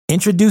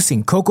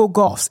Introducing Coco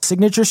Gauff's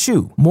signature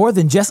shoe, more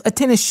than just a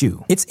tennis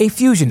shoe. It's a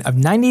fusion of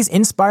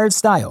 90s-inspired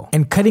style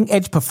and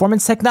cutting-edge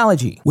performance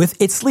technology.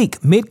 With its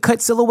sleek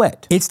mid-cut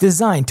silhouette, it's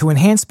designed to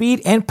enhance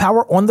speed and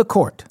power on the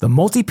court. The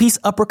multi-piece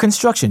upper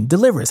construction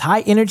delivers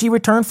high-energy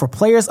return for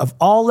players of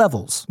all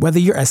levels. Whether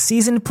you're a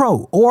seasoned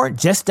pro or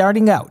just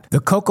starting out, the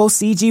Coco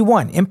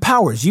CG1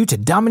 empowers you to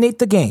dominate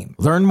the game.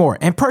 Learn more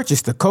and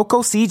purchase the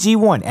Coco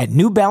CG1 at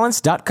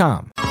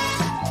NewBalance.com.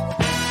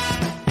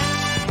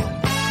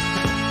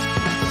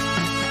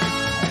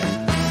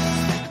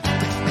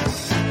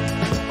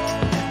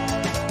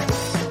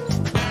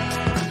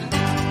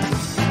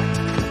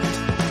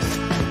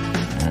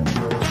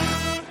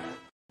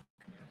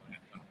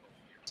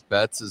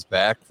 Betts is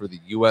back for the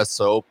U.S.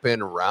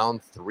 Open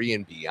round 3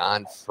 and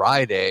beyond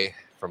Friday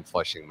from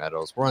Flushing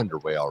Meadows. We're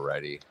underway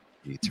already.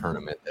 The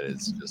tournament that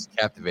is just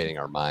captivating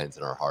our minds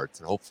and our hearts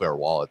and hopefully our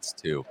wallets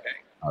too.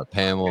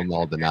 Pamela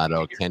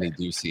Maldonado, Kenny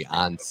Ducey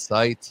on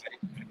site.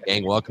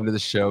 Gang, welcome to the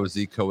show.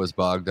 Zico was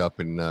bogged up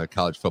in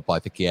college football. I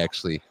think he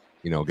actually,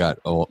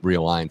 got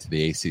realigned to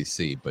the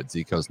ACC, but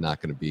Zico's not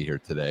going to be here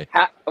today.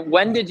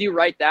 When did you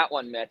write that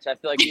one, Mitch? I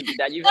feel like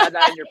you've had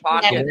that in your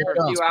pocket for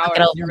a few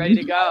hours. You're ready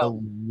to go. I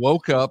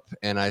woke up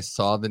and I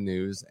saw the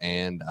news,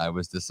 and I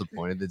was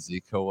disappointed that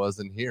Zico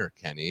wasn't here,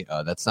 Kenny.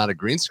 That's not a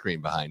green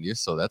screen behind you,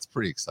 so that's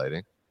pretty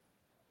exciting.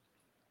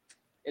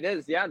 It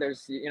is, yeah.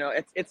 There's,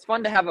 it's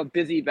fun to have a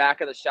busy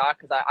back of the shot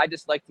because I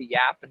just like to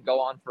yap and go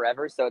on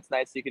forever. So it's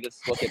nice you could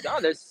just look at.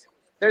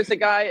 There's a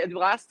guy. The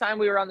last time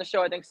we were on the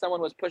show, I think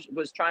someone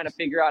was trying to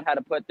figure out how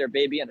to put their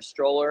baby in a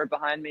stroller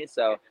behind me.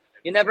 So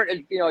you never,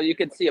 you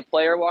could see a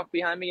player walk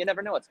behind me. You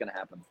never know what's going to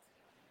happen.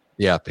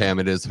 Yeah, Pam,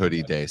 it is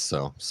hoodie day,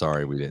 so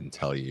sorry we didn't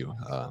tell you.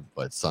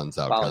 But sun's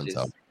out, Apologies.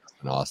 guns out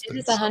in Austin.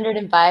 It's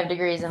 105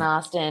 degrees in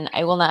Austin.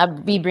 I will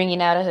not be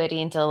bringing out a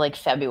hoodie until like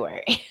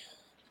February.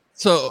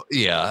 So,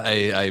 yeah,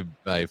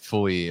 I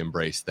fully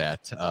embrace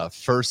that.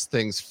 First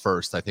things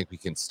first, I think we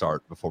can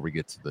start before we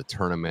get to the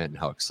tournament and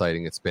how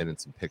exciting it's been and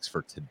some picks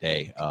for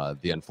today.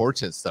 The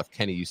unfortunate stuff,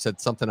 Kenny, you said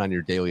something on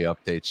your daily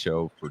update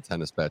show for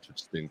Tennis Bets,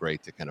 which has been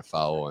great to kind of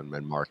follow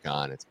and mark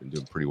on. It's been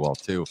doing pretty well,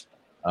 too.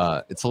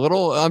 It's a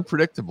little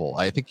unpredictable.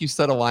 I think you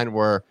said a line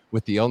where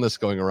with the illness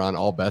going around,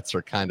 all bets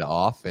are kind of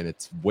off, and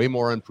it's way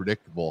more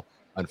unpredictable,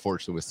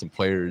 unfortunately, with some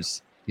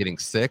players getting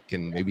sick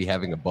and maybe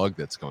having a bug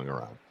that's going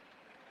around.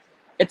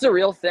 It's a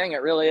real thing.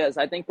 It really is.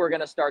 I think we're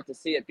going to start to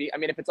see it be. I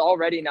mean, if it's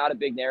already not a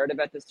big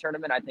narrative at this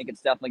tournament, I think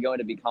it's definitely going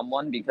to become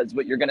one because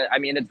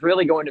it's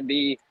really going to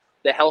be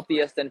the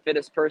healthiest and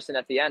fittest person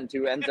at the end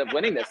who ends up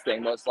winning this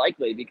thing, most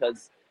likely,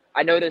 because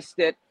I noticed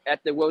it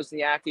at the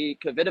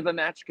Wozniacki-Kvitova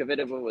match.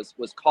 Kvitova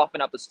was coughing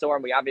up a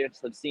storm. We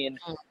obviously have seen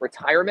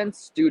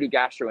retirements due to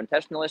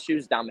gastrointestinal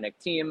issues. Dominic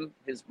Thiem,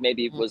 his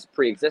maybe was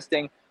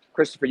pre-existing.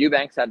 Christopher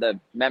Eubanks had to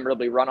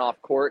memorably run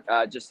off court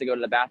just to go to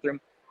the bathroom.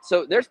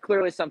 So there's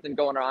clearly something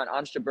going on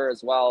Jabeur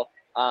as well.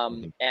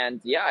 And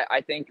yeah, I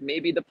think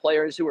maybe the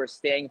players who are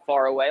staying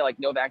far away, like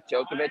Novak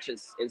Djokovic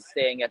is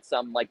staying at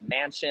some like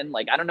mansion.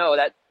 Like, I don't know,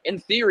 that in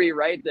theory,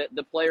 right,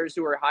 the players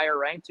who are higher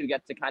ranked who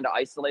get to kind of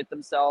isolate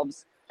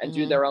themselves and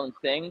do their own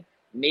thing,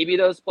 maybe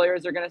those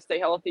players are going to stay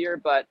healthier.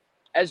 But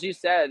as you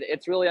said,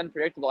 it's really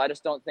unpredictable. I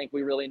just don't think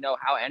we really know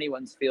how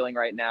anyone's feeling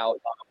right now.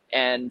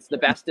 And the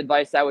best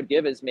advice I would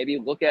give is maybe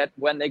look at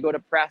when they go to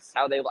press,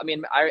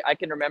 I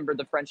can remember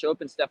the French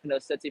Open,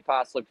 Stefanos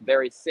Tsitsipas looked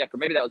very sick, or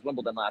maybe that was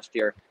Wimbledon last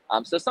year.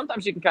 So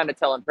sometimes you can kind of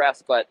tell in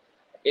press, but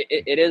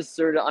it is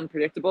sort of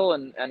unpredictable.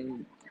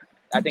 And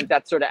I think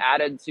that's sort of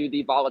added to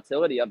the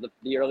volatility of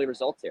the early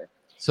results here.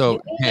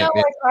 So you know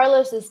where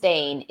Carlos is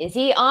staying. Is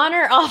he on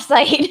or off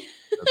site?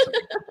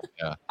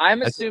 Yeah.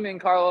 I'm assuming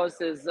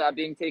Carlos is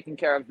being taken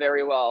care of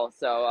very well.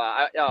 So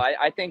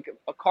I think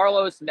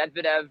Carlos,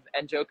 Medvedev,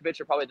 and Djokovic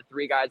are probably the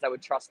three guys I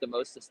would trust the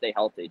most to stay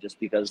healthy, just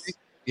because.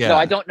 Yeah. No,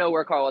 I don't know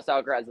where Carlos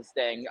Alcaraz is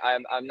staying.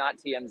 I'm not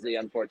TMZ,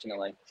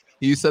 unfortunately.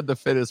 You said the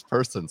fittest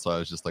person, so I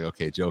was just like,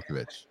 okay,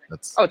 Djokovic.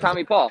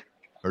 Tommy Paul.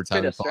 Or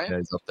Tommy fittest, Paul, right? yeah,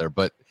 he's up there.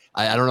 But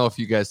I don't know if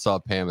you guys saw,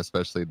 Pam,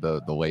 especially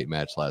the late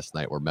match last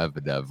night where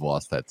Medvedev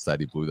lost that set.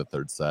 He blew the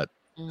third set,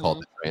 called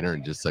the trainer,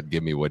 and just said,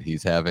 give me what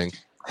he's having.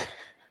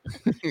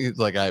 He's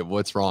like,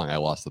 what's wrong? I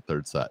lost the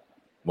third set.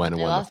 Won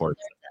the fourth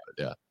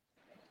set.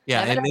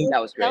 Yeah. And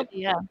that was great.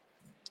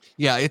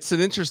 Yeah, it's an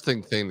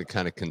interesting thing to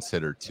kind of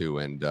consider too.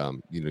 And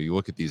you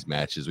look at these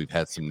matches, we've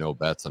had some no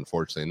bets,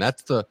 unfortunately. And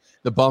that's the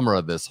bummer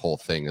of this whole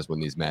thing is when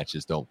these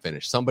matches don't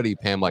finish. Somebody,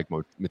 Pam, like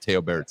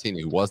Matteo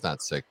Berrettini, who was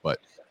not sick, but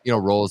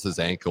rolls his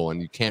ankle,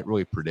 and you can't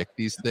really predict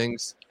these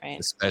things, right?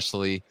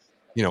 Especially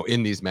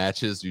in these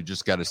matches. You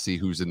just got to see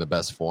who's in the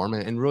best form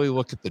and really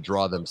look at the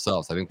draw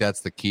themselves. I think that's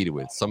the key to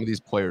it. Some of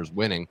these players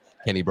winning,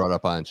 Kenny brought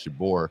up on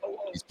Jabeur,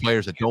 these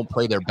players that don't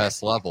play their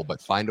best level,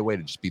 but find a way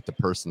to just beat the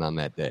person on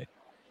that day.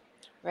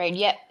 Right.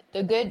 Yeah.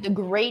 The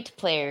great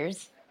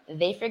players,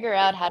 they figure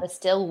out how to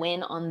still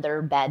win on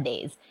their bad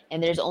days.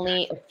 And there's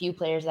only a few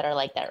players that are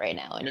like that right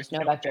now. And it's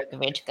Novak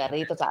Djokovic,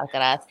 Carlitos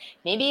Alcaraz,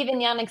 maybe even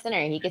Jannik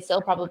Sinner. He could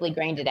still probably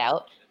grind it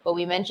out. But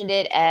we mentioned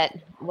it at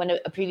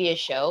a previous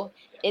show.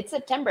 it's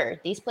September.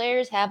 These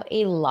players have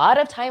a lot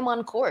of time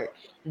on court.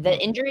 The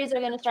injuries are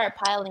going to start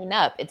piling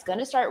up. It's going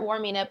to start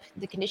warming up.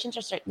 The conditions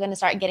are going to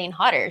start getting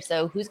hotter.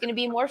 So who's going to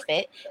be more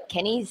fit?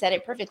 Kenny said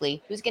it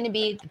perfectly. Who's going to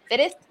be the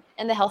fittest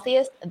and the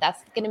healthiest?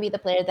 That's going to be the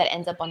player that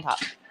ends up on top.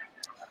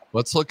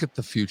 Let's look at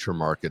the future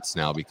markets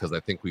now, because I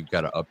think we've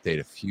got to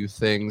update a few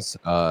things.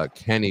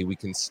 Kenny, we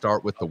can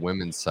start with the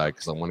women's side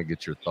because I want to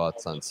get your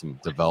thoughts on some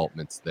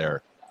developments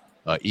there.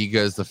 Iga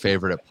is the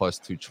favorite at plus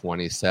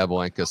 220.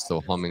 Sabalenka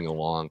still humming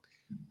along.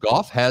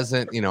 Golf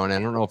hasn't, and I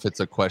don't know if it's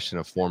a question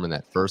of form in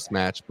that first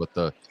match, but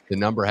the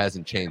number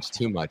hasn't changed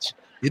too much.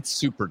 It's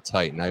super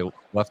tight, and I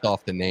left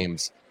off the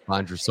names: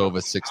 Vondrousova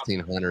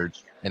 1600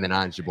 and then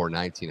Anjabor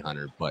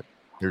 1900, but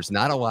there's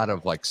not a lot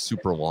of like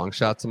super long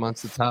shots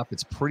amongst the top.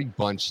 It's pretty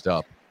bunched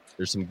up.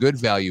 There's some good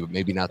value, but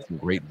maybe not some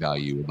great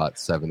value, about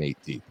 7-8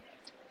 deep.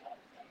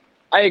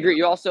 I agree.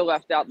 You also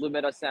left out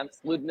Ludmila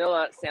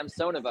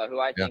Samsonova,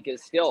 who I think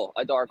is still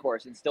a dark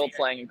horse and still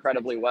playing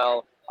incredibly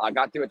well.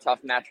 Got through a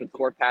tough match with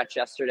Court Patch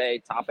yesterday.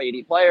 Top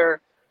 80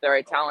 player,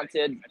 very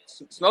talented.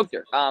 Smoked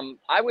her.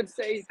 I would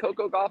say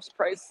Coco Gauff's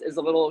price is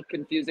a little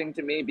confusing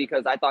to me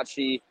because I thought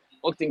she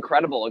looked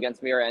incredible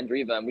against Mira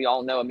Andreeva, and we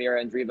all know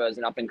Mira Andreeva is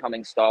an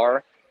up-and-coming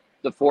star.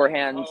 The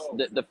forehands,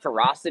 the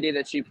ferocity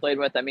that she played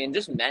with, I mean,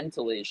 just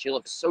mentally, she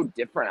looks so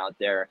different out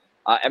there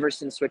ever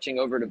since switching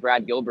over to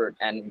Brad Gilbert.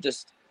 And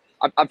just,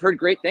 I've heard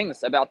great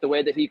things about the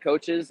way that he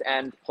coaches,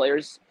 and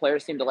players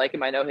seem to like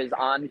him. I know his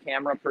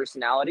on-camera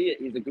personality.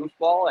 He's a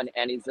goofball,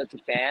 and he's such a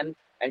fan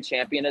and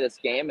champion of this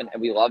game, and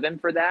we love him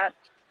for that.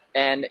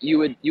 And you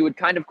would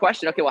kind of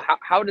question, okay, well,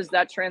 how does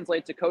that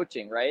translate to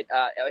coaching, right?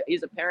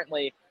 He's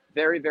apparently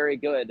very, very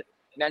good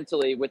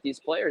mentally with these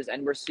players,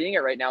 and we're seeing it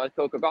right now with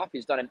Coco Gauff.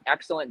 He's done an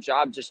excellent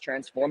job just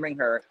transforming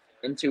her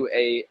into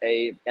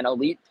an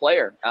elite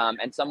player,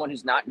 and someone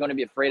who's not going to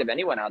be afraid of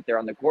anyone out there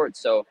on the court.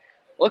 So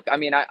look, I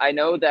mean, I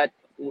know that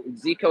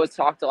Zico has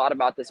talked a lot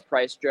about this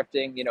price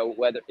drifting,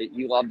 whether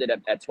you loved it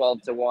at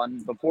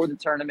 12-1 before the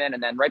tournament,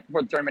 and then right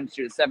before the tournament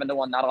she was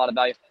 7-1, not a lot of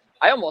value.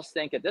 I almost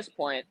think at this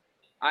point,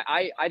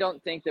 I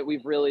don't think that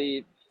we've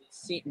really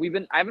I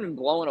haven't been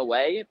blown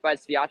away by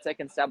Swiatek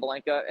and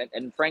Sabalenka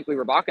and frankly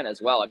Rybakina as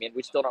well. I mean,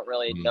 we still don't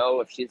really know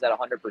if she's at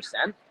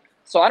 100%.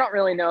 So I don't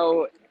really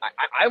know.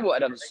 I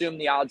would have assumed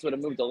the odds would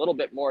have moved a little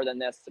bit more than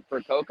this for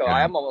Coco. Yeah.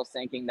 I am almost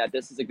thinking that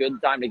this is a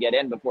good time to get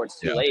in before it's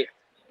too late,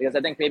 because I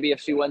think maybe if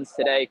she wins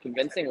today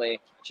convincingly,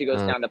 she goes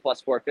down to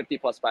plus 450,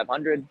 plus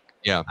 500.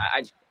 Yeah,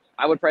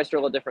 I would price her a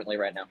little differently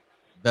right now.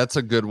 That's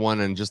a good one.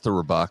 And just the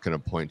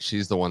Rybakina point,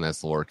 she's the one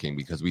that's lurking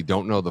because we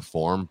don't know the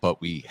form,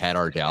 but we had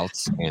our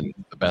doubts. And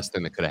the best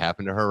thing that could have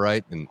happened to her,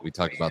 right? And we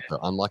talked about the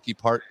unlucky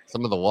part.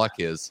 Some of the luck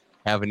is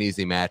have an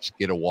easy match,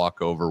 get a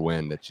walkover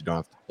win that you don't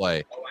have to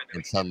play.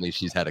 And suddenly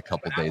she's had a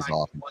couple days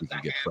off and she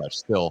can get fresh.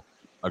 Still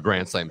a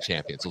Grand Slam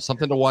champion. So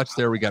something to watch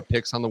there. We got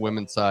picks on the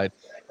women's side.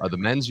 The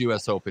men's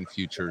U.S. Open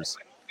futures.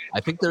 I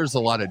think there's a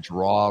lot of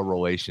draw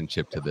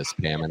relationship to this,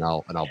 Pam. And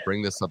I'll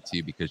bring this up to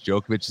you because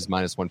Djokovic is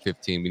minus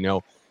 115. We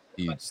know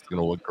he's going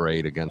to look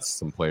great against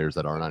some players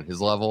that aren't on his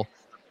level.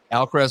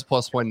 Alcaraz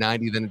plus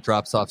 190, then it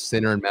drops off.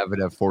 Sinner and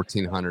Medvedev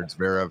 1,400,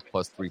 Zverev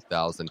plus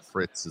 3,000.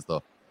 Fritz is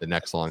the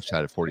next long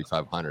shot at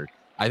 4,500.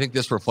 I think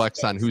this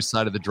reflects on whose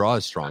side of the draw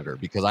is stronger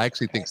because I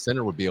actually think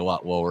Sinner would be a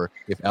lot lower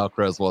if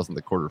Alcaraz wasn't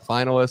the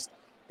quarterfinalist.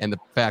 And the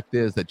fact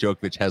is that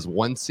Djokovic has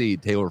one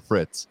seed, Taylor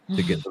Fritz,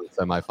 to get to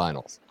the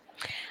semifinals.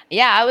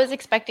 Yeah, I was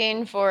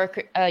expecting for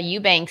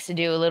Eubanks to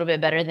do a little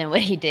bit better than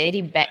what he did.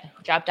 He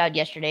dropped out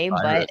yesterday,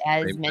 but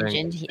as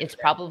mentioned, it's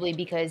probably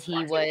because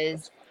he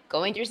was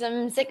going through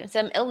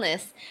some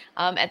illness.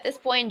 At this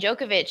point,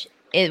 Djokovic,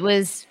 it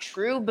was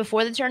true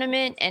before the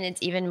tournament, and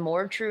it's even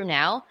more true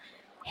now.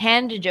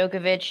 Hand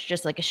Djokovic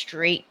just like a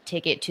straight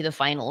ticket to the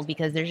final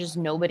because there's just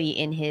nobody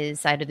in his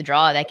side of the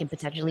draw that can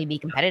potentially be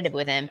competitive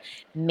with him.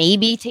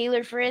 Maybe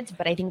Taylor Fritz,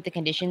 but I think the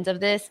conditions of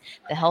this,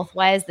 the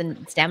health-wise, the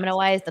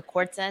stamina-wise, the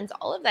court sense,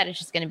 all of that is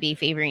just going to be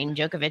favoring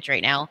Djokovic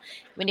right now.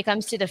 When it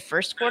comes to the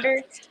first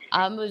quarter,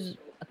 was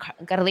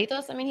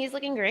Carlitos, I mean, he's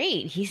looking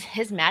great.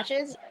 His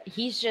matches,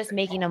 he's just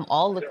making them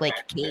all look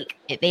like cake.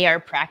 They are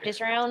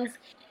practice rounds,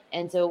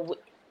 and so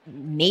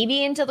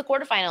maybe into the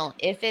quarterfinal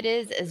if it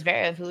is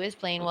Zverev, who is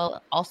playing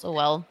also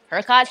well.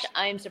 Hurkacz,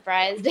 I'm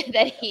surprised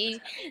that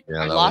he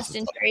lost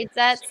in straight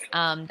sets.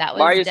 That was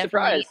Why are you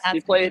surprised? He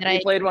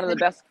played one of the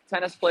best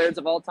tennis players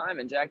of all time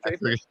in Jack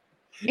Draper.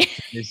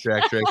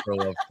 Jack Draper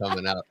love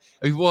coming out.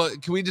 Well,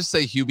 can we just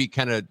say Hubie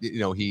kind of,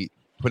 he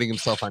putting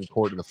himself on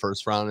court in the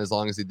first round as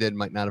long as he did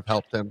might not have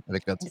helped him. I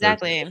think that's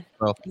exactly.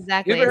 Well,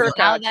 exactly.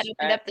 How that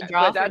opened up the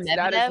draw for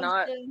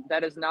Medvedev.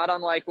 That is not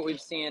unlike what we've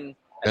seen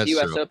at the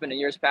U.S. Open in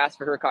years past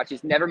for Hurkacz.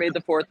 He's never made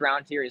the fourth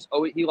round here.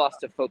 He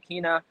lost to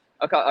Fokina.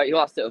 He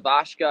lost to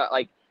Ivashka.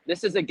 Like,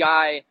 this is a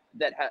guy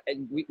that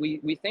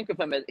we think of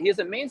him as he is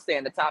a mainstay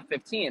in the top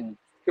 15,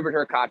 Hubert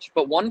Hurkacz.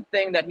 But one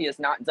thing that he has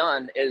not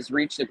done is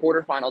reach the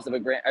quarterfinals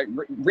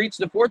of reach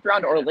the fourth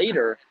round or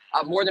later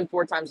more than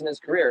 4 times in his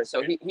career.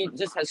 So he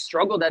just has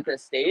struggled at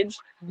this stage.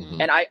 Mm-hmm.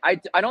 And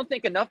I don't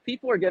think enough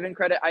people are giving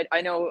credit.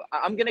 I know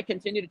I'm going to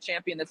continue to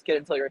champion this kid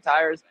until he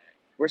retires.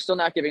 we're still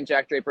not giving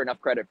Jack Draper enough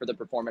credit for the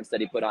performance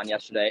that he put on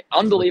yesterday.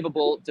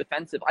 Unbelievable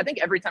defensive. I think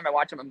every time I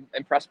watch him, I'm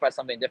impressed by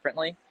something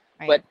differently.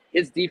 Right. But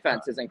his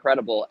defense is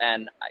incredible,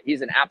 and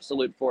he's an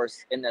absolute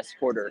force in this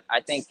quarter.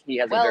 I think he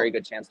has a very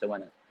good chance to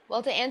win it.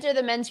 Well, to answer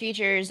the men's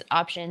futures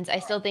options, I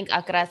still think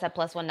Alcaraz at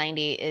plus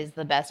 190 is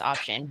the best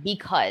option,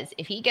 because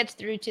if he gets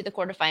through to the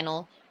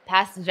quarterfinal,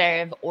 past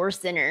Zverev or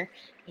Sinner,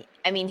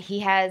 I mean, he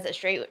has a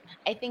straight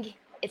 – I think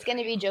it's going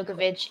to be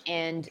Djokovic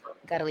and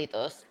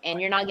Carlitos,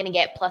 and you're not going to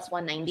get plus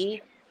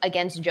 190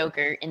 against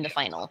Joker in the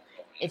final.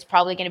 It's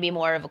probably going to be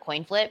more of a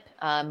coin flip,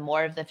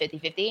 more of the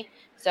 50-50.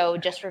 So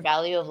just for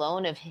value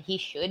alone, if he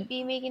should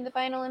be making the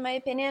final, in my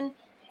opinion,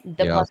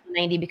 the plus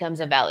 190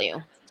 becomes a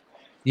value.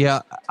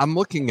 Yeah, I'm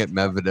looking at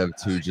Medvedev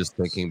too, just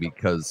thinking,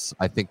 because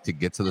I think to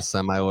get to the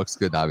semi looks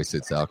good. Obviously,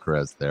 it's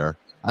Alcaraz there.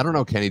 I don't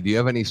know, Kenny, do you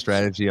have any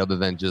strategy other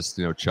than just,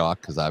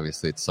 chalk? Because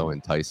obviously it's so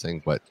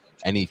enticing, but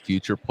any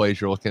future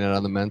plays you're looking at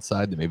on the men's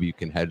side that maybe you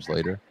can hedge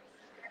later?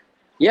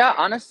 Yeah,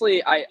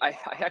 honestly, I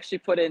actually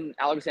put in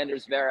Alexander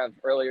Zverev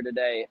earlier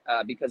today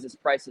because his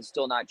price has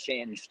still not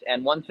changed.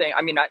 And one thing,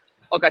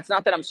 look, it's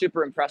not that I'm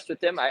super impressed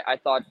with him. I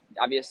thought,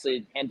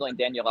 obviously, handling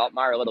Daniel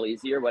Altmaier a little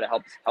easier would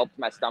have helped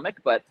my stomach,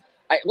 but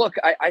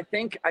I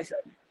think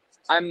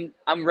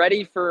I'm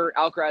ready for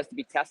Alcaraz to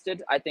be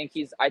tested. I think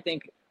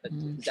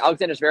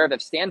Alexander Zverev,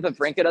 if Stan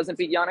Wawrinka doesn't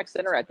beat Jannik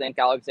Sinner, I think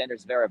Alexander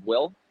Zverev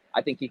will.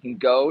 I think he can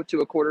go to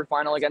a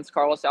quarterfinal against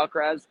Carlos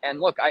Alcaraz. And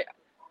look,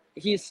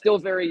 he's still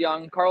very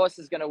young. Carlos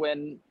is going to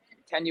win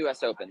 10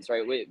 U.S. Opens,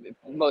 right?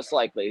 Most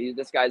likely.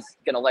 This guy's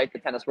going to light the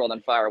tennis world on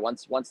fire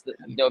once the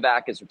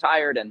Novak is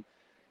retired.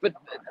 But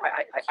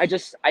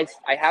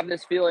I have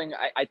this feeling.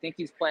 I think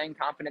he's playing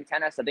confident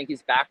tennis. I think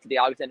he's back to the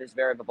Alexander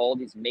Zverev of old.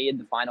 He's made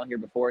the final here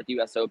before at the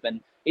U.S.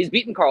 Open. He's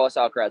beaten Carlos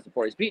Alcaraz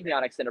before. He's beaten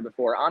Jannik Sinner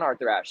before on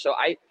Arthur Ashe. So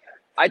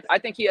I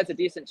think he has a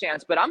decent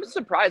chance. But I'm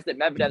surprised that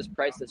Medvedev's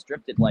price has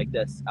drifted like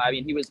this. I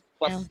mean, he was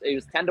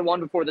 10-1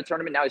 before the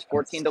tournament. Now he's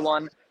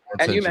 14-1.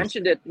 And you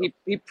mentioned it.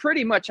 He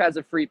pretty much has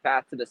a free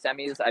path to the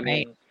semis. I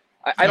mean,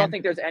 I don't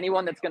think there's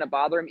anyone that's going to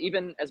bother him.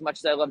 Even as much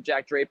as I love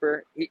Jack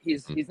Draper,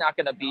 he's not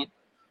going to beat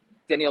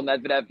Daniil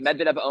Medvedev.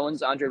 Medvedev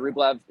owns Andrei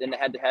Rublev in the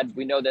head-to-head.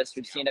 We know this.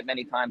 We've seen it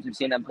many times. We've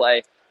seen them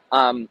play.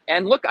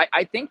 And look,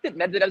 I think that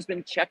Medvedev's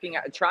been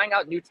trying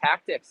out new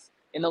tactics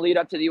in the lead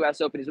up to the U.S.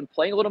 Open. He's been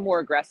playing a little more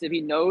aggressive.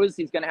 He knows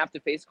he's going to have to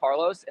face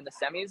Carlos in the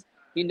semis.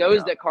 He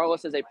knows that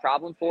Carlos is a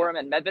problem for him,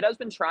 and Medvedev's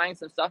been trying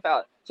some stuff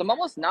out. So I'm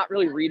almost not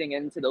really reading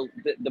into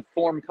the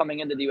form coming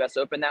into the U.S.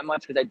 Open that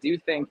much, because I do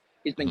think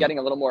he's been getting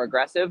a little more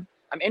aggressive.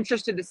 I'm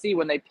interested to see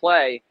when they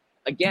play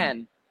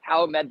again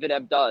how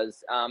Medvedev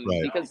does,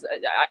 because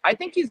I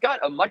think he's got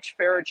a much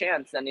fairer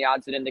chance than the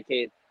odds would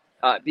indicate.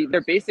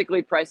 They're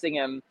basically pricing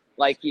him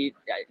like he's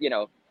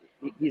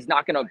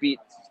not going to beat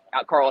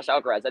Carlos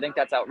Alcaraz. I think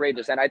that's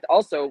outrageous. And I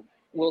also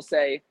will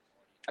say,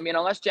 I mean,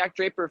 unless Jack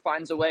Draper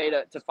finds a way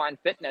to find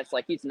fitness,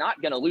 like, he's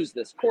not going to lose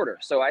this quarter.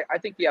 So I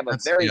think you have a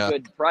very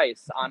good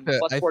price on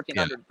plus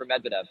 1,400 for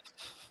Medvedev.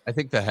 I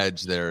think the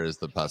hedge there is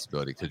the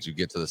possibility, because you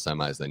get to the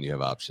semis, then you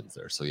have options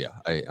there. So, yeah,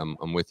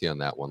 I'm with you on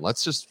that one.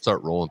 Let's just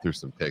start rolling through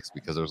some picks,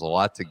 because there's a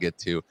lot to get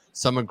to.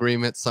 Some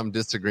agreement, some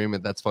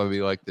disagreement. That's why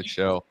we like the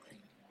show.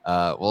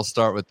 We'll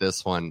start with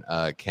this one,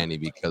 Kenny,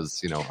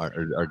 because,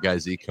 our guy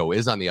Zico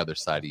is on the other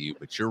side of you,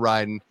 but you're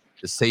riding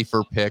the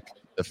safer pick,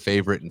 the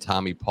favorite, and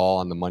Tommy Paul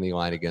on the money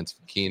line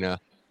against Fokina.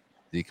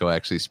 Zico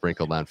actually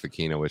sprinkled on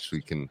Fokina, which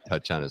we can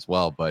touch on as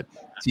well. But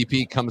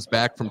TP comes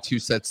back from 2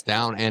 sets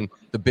down, and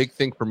the big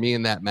thing for me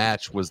in that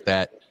match was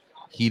that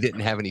he didn't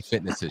have any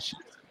fitness issues.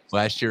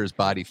 Last year, his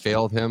body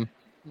failed him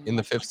in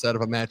the 5th set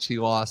of a match he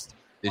lost.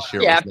 This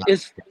year,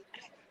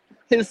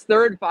 his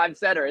third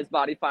 5-setter, his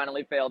body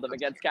finally failed him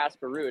against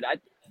Casper Ruud.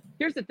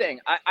 Here's the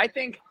thing. I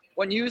think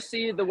when you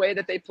see the way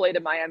that they played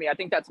in Miami, I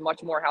think that's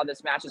much more how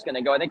this match is going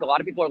to go. I think a lot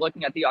of people are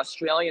looking at the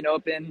Australian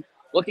Open,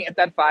 looking at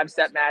that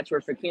 5-set match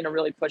where Fokina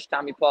really pushed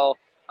Tommy Paul.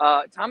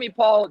 Tommy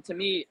Paul, to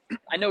me,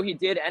 I know he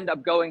did end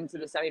up going to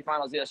the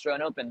semifinals of the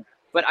Australian Open,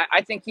 but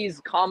I think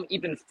he's come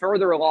even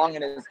further along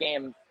in his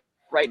game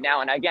right now.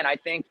 And again, I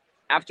think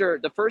after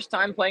the first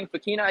time playing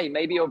Fokina, he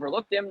maybe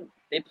overlooked him.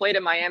 They played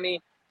in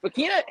Miami.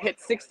 Fokina hit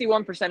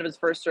 61% of his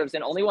first serves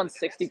and only won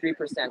 63%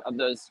 of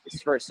those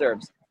first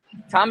serves.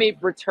 Tommy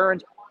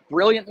returned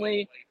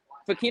brilliantly.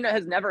 Fokina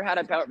has never had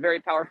a very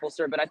powerful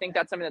serve, but I think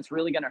that's something that's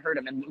really going to hurt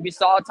him. And we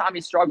saw Tommy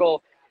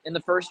struggle in the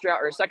first round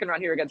or second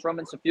round here against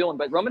Roman Safiullin.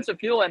 But Roman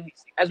Safiullin,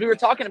 as we were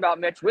talking about,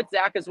 Mitch, with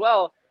Zach as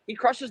well, he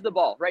crushes the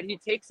ball, right? He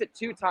takes it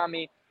to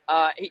Tommy.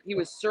 He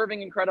was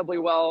serving incredibly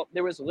well.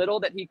 There was little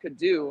that he could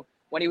do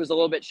when he was a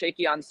little bit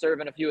shaky on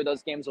serve in a few of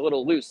those games, a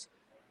little loose.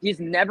 He's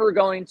never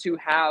going to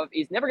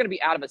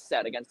be out of a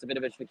set against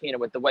Davidovich Fokina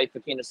with the way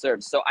Fokina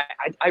serves. So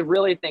I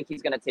really think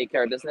he's going to take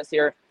care of business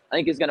here. I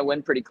think he's going to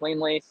win pretty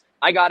cleanly.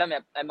 I got him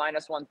at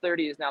minus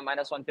 130. He's now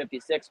minus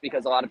 156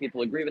 because a lot of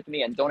people agree with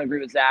me and don't agree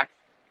with Zach.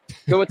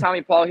 Go with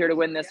Tommy Paul here to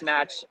win this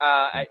match.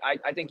 I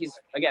think he's,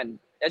 again,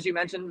 as you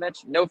mentioned, Mitch,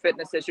 no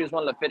fitness issues.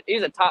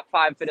 He's a top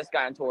 5 fittest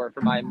guy on tour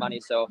for my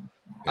money. So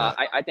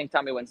I think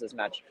Tommy wins this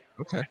match.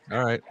 Okay.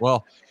 All right.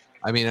 Well,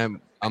 I mean,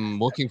 I'm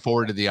looking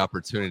forward to the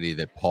opportunity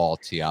that Paul,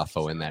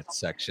 Tiafo in that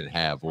section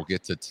have. We'll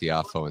get to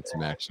Tiafo and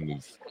some action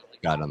we've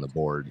got on the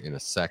board in a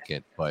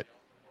second, but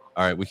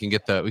all right, we can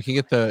get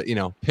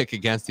the pick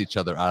against each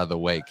other out of the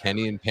way.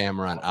 Kenny and Pam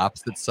are on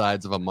opposite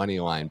sides of a money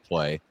line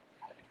play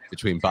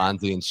between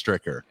Bonzi and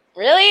Stricker.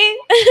 Really?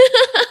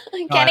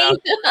 Kenny?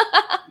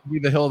 Be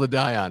the hill to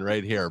die on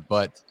right here.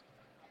 But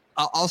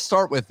I'll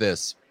start with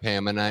this,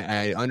 Pam, and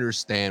I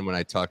understand when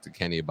I talked to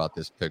Kenny about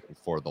this pick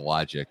before the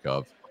logic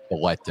of the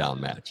letdown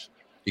match,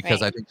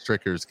 because Right. I think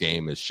Stricker's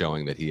game is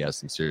showing that he has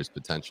some serious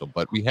potential.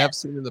 But we have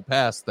seen in the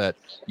past that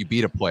you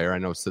beat a player. I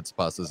know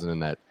Tsitsipas isn't in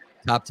that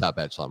top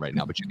echelon right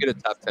now, but you get a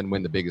top 10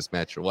 win, the biggest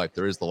match of your life.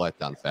 There is the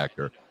letdown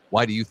factor.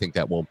 Why do you think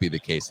that won't be the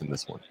case in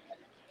this one?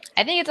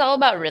 I think it's all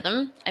about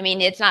rhythm. I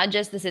mean, it's not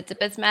just the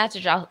Tsitsipas match.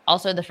 It's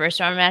also the first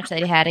round match that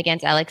he had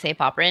against Alexei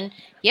Popyrin.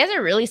 He has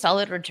a really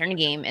solid return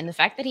game. And the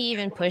fact that he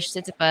even pushed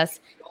Tsitsipas,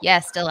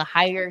 yes, still a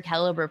higher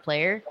caliber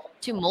player,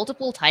 to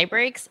multiple tie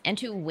breaks and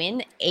to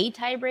win a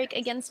tie break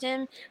against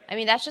him, I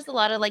mean, that's just a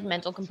lot of like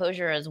mental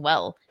composure as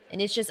well.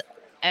 And it's just,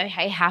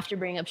 I have to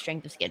bring up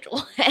strength of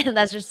schedule. And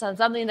that's just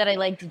something that I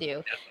like to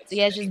do. So he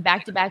has just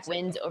back-to-back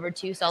wins over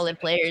two solid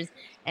players.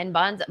 And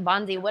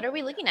Bonzi, what are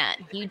we looking at?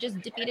 He just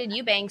defeated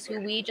Eubanks,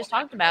 who we just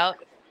talked about.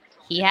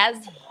 He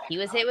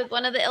was hit with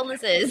one of the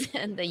illnesses,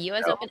 the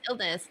U.S. Open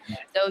illness.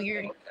 So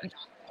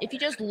if you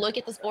just look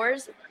at the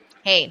scores,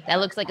 hey, that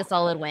looks like a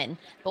solid win.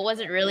 But was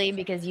it really?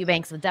 Because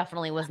Eubanks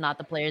definitely was not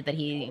the player that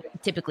he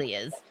typically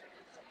is.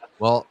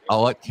 Well,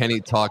 I'll let Kenny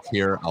talk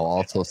here. I'll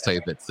also say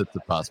that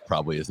Tsitsipas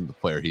probably isn't the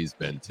player he's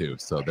been to,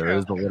 so there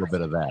is a little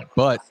bit of that.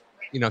 But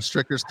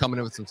Stricker's coming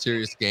in with some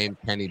serious game.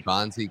 Kenny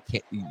Bonzi,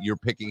 you're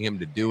picking him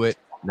to do it,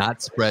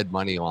 not spread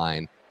money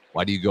line.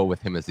 Why do you go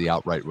with him as the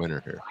outright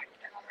winner here?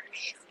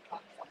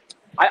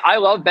 I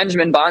love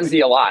Benjamin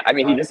Bonzi a lot. I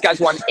mean, this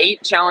guy's won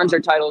 8 challenger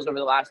titles over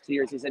the last 2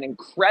 years. He's an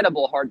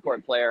incredible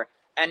hardcourt player.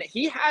 And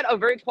he had a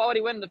very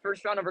quality win in the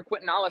first round over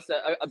Quinton Alice,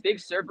 a big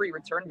server. He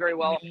returned very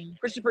well.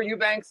 Christopher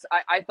Eubanks,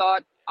 I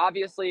thought,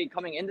 obviously,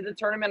 coming into the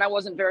tournament,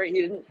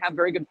 he didn't have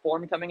very good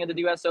form coming into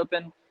the U.S.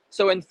 Open.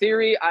 So in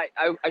theory,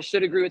 I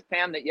should agree with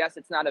Pam that, yes,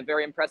 it's not a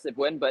very impressive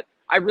win, but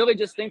I really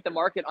just think the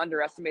market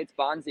underestimates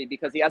Bonzi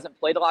because he hasn't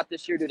played a lot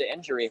this year due to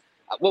injury.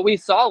 What we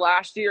saw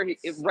last year,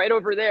 right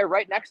over there,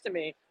 right next to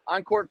me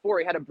on court 4,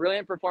 he had a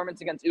brilliant performance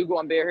against Ugo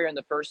Humbert here in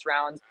the first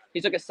round. He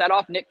took a set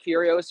off Nick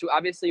Kyrgios, who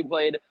obviously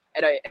played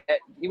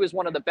he was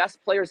one of the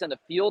best players in the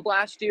field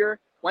last year,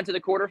 went to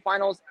the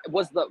quarterfinals,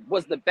 was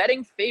the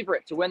betting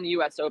favorite to win the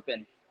U.S.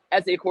 Open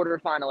as a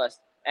quarterfinalist.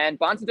 And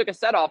Bonzi took a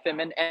set off him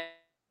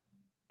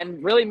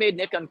and really made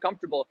Nick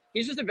uncomfortable.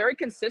 He's just a very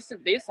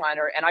consistent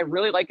baseliner, and I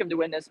really like him to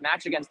win this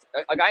match against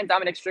a guy in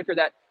Dominic Stricker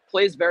that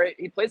plays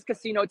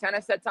casino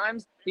tennis at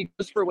times. He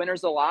goes for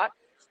winners a lot.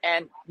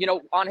 And,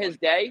 on his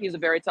day, he's a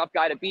very tough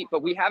guy to beat,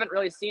 but we haven't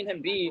really seen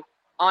him be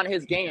on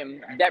his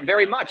game that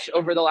very much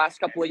over the last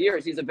couple of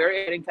years. He's a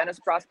very exciting tennis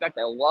prospect.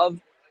 I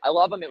love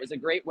him. It was a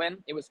great win.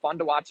 It was fun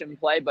to watch him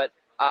play, but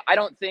I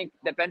don't think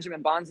that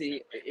Benjamin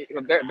Bonzi,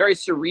 a very, very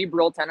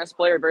cerebral tennis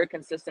player, very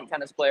consistent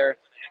tennis player,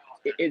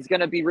 is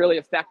going to be really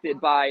affected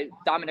by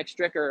Dominic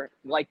Stricker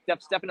like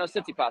Stefanos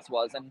Tsitsipas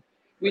was. And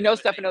we know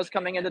Stefanos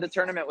coming into the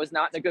tournament was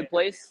not in a good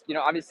place.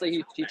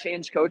 Obviously he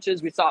changed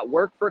coaches. We saw it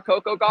work for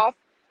Coco Gauff.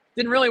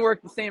 Didn't really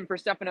work the same for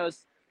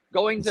Stefanos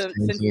going to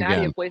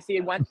Cincinnati, a place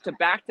he went to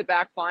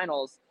back-to-back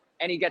finals,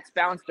 and he gets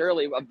bounced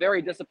early. A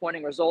very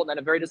disappointing result, and then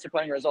a very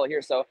disappointing result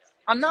here. So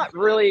I'm not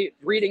really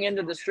reading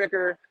into the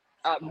Stricker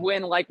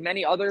win like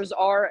many others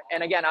are.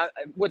 And again,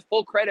 with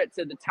full credit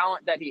to the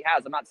talent that he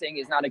has, I'm not saying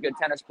he's not a good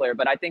tennis player,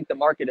 but I think the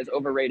market is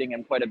overrating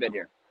him quite a bit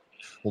here.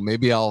 Well,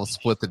 maybe I'll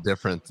split the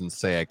difference and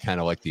say I kind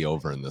of like the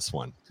over in this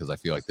one because I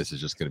feel like this is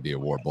just going to be a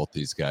war. Both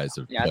these guys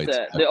have played.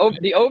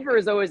 The over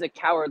is always a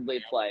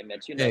cowardly play,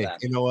 Mitch. You know hey, that.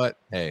 You know what?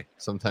 Hey,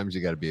 sometimes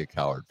you got to be a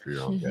coward for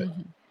your own good.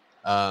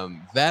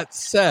 That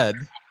said,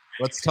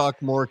 let's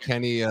talk more,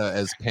 Kenny.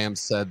 As Pam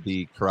said,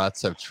 the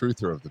Karatsev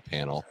truther of the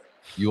panel.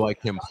 You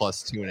like him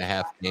plus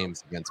 2.5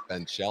 games against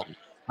Ben Shelton.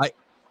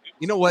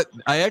 You know what?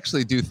 I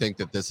actually do think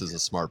that this is a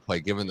smart play,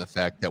 given the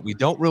fact that we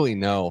don't really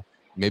know.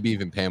 Maybe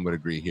even Pam would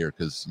agree here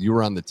because you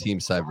were on the team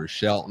side versus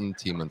Shelton.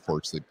 Team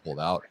unfortunately pulled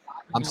out.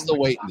 I'm still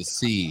waiting to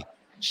see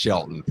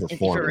Shelton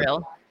perform. For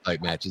real?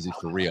 Like match, is he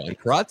for real? And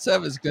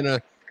Karatsev is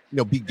gonna,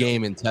 be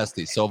game and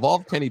testy. So of all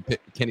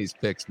Kenny's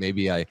picks,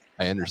 maybe I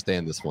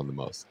understand this one the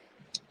most.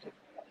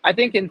 I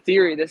think in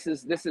theory this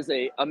is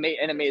an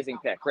amazing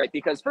pick, right?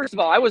 Because first of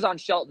all, I was on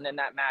Shelton in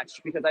that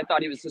match because I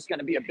thought he was just going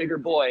to be a bigger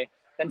boy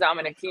than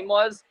Dominic Thiem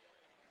was.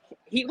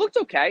 He looked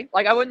okay.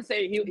 Like I wouldn't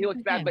say he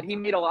looked bad, but he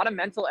made a lot of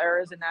mental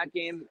errors in that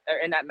game,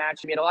 in that match.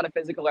 He made a lot of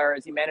physical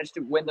errors. He managed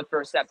to win the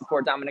first set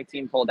before Dominic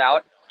Thiem pulled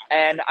out.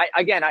 And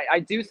I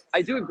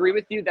do agree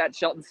with you that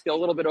Shelton's still a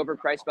little bit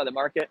overpriced by the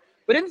market.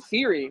 But in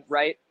theory,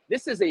 right,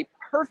 this is a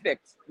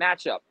perfect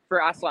matchup for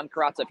Aslan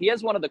Karatsev. He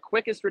has one of the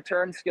quickest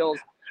return skills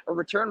or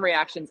return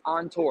reactions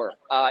on tour.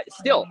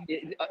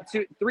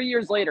 3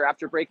 years later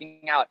after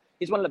breaking out,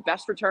 he's one of the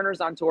best returners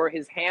on tour.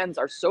 His hands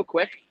are so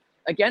quick.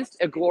 Against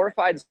a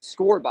glorified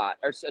score bot,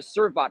 or a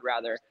serve bot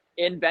rather,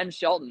 in Ben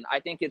Shelton. I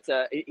think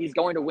he's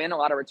going to win a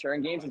lot of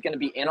return games. He's going to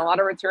be in a lot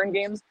of return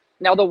games.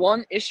 Now, the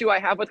one issue I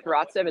have with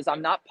Karatsev is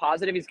I'm not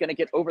positive he's going to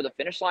get over the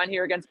finish line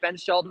here against Ben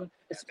Shelton,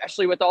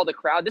 especially with all the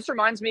crowd. This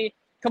reminds me,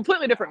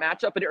 completely different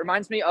matchup, but it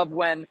reminds me of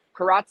when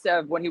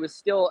Karatsev, when he was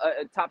still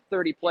a top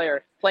 30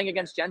 player, playing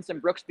against Jensen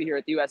Brooksby here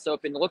at the U.S.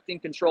 Open, looked in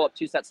control up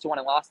 2-1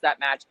 and lost that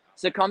match,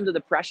 succumbed to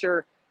the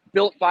pressure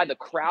built by the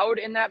crowd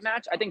in that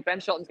match. I think Ben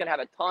Shelton's going to have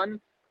a ton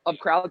of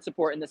crowd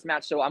support in this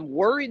match, so I'm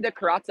worried that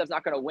Karatsev's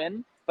not going to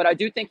win, but I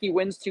do think he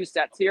wins 2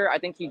 sets here. I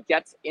think he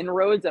gets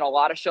inroads in a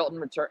lot of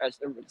Shelton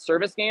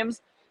service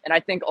games, and I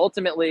think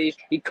ultimately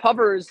he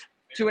covers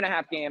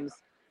 2.5 games.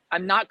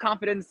 I'm not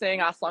confident in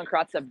saying Aslan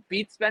Karatsev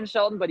beats Ben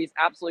Shelton, but he's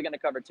absolutely going to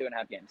cover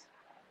 2.5 games.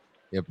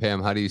 Yeah,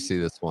 Pam, how do you see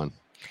this one?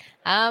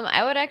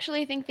 I would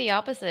actually think the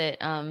opposite.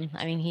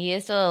 He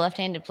is still a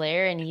left-handed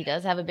player, and he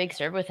does have a big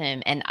serve with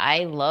him. And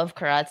I love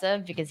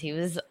Karatsev because he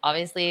was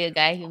obviously a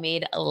guy who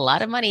made a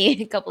lot of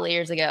money a couple of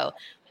years ago.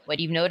 What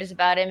you've noticed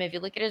about him, if you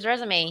look at his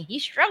resume, he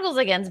struggles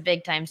against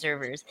big-time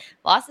servers.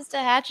 Losses to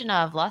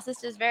Khachanov, losses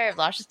to Zverev,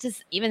 losses to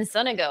even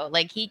Sonego.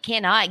 Like, he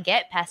cannot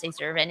get past a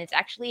serve, and it's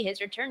actually his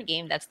return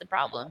game that's the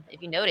problem.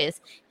 If you notice,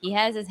 he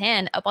has his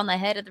hand up on the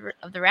head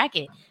of the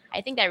racket.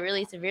 I think that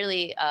really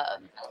severely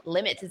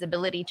limits his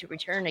ability to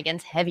return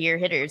against heavier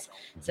hitters.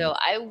 So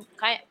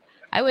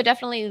I would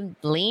definitely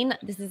lean.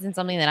 This isn't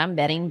something that I'm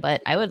betting,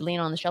 but I would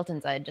lean on the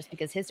Shelton side just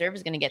because his serve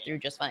is going to get through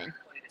just fine.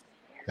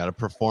 Got to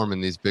perform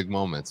in these big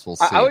moments. We'll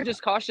see. I would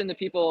just caution the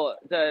people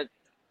that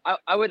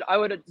I would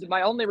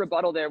my only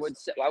rebuttal there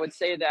I would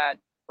say that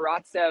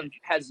Karatsev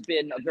has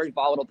been a very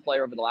volatile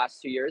player over the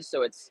last 2 years.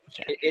 So it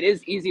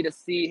is easy to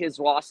see his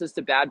losses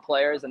to bad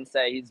players and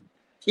say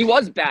he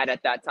was bad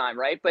at that time,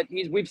 right? But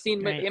we've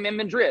seen him in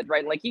Madrid,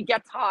 right? Like, he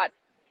gets hot,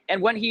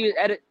 and when he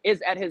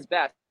is at his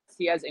best,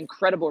 he has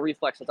incredible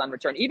reflexes on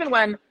return. Even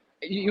when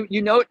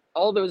you note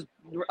all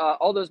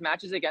those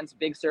matches against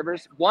big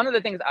servers, one of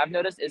the things I've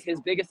noticed is his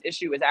biggest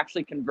issue is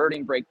actually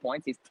converting break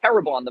points. He's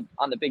terrible on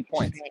the big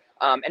points,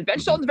 and Ben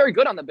Shelton's very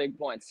good on the big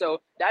points.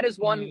 So that is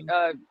one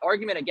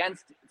argument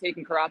against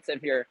taking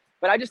Karatsev here.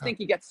 But I just think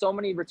he gets so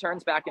many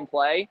returns back in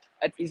play.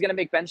 He's going to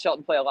make Ben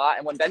Shelton play a lot,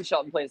 and when Ben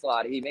Shelton plays a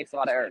lot, he makes a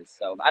lot of errors.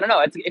 So I don't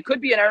know. It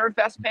could be an error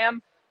fest,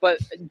 Pam. But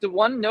the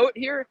one note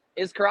here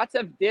is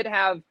Karatsev did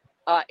have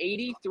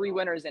 83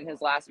 winners in his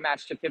last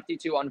match to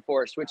 52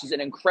 unforced, which is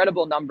an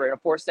incredible number in a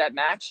 4-set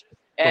match.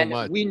 And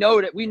we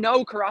know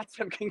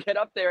Karatsev can get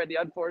up there in the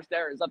unforced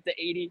errors, up to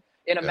 80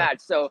 in a match.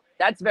 So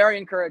that's very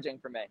encouraging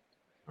for me.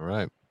 All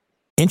right.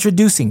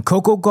 Introducing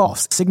Coco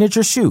Gauff's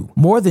signature shoe.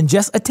 More than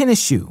just a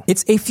tennis shoe,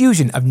 it's a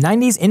fusion of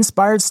 90s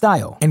inspired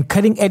style and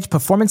cutting-edge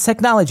performance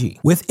technology.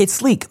 With its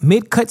sleek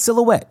mid-cut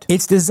silhouette,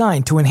 it's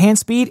designed to enhance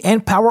speed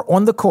and power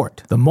on the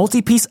court. The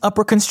multi-piece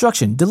upper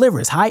construction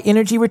delivers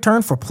high-energy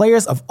return for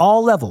players of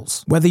all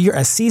levels. Whether you're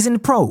a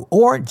seasoned pro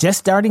or just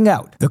starting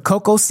out, the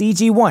Coco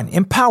CG1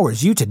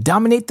 empowers you to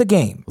dominate the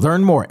game.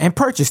 Learn more and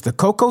purchase the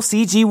Coco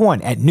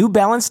CG1 at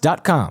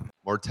newbalance.com.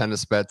 More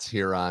tennis bets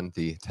here on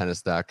the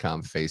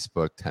tennis.com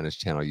Facebook, Tennis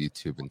Channel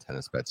YouTube, and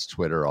Tennis Bets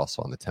Twitter.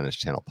 Also on the Tennis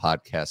Channel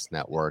Podcast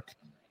Network.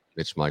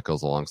 Mitch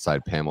Michaels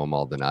alongside Pamela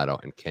Maldonado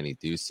and Kenny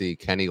Ducey.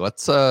 Kenny,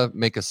 let's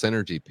make a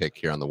synergy pick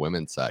here on the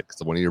women's side,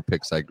 because one of your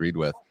picks I agreed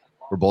with.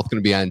 We're both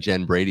going to be on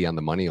Jen Brady on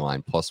the money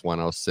line, plus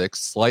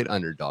 106, slight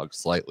underdog,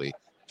 slightly.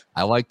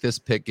 I like this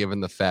pick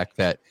given the fact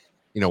that,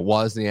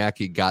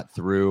 Wozniacki got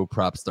through,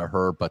 props to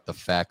her, but the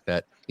fact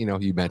that,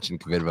 you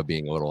mentioned Kvitova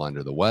being a little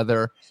under the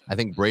weather. I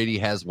think Brady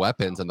has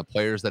weapons, and the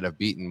players that have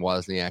beaten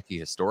Wozniacki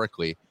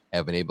historically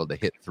have been able to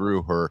hit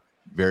through her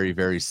very,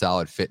 very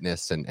solid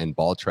fitness and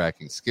ball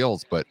tracking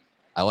skills. But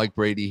I like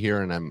Brady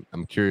here, and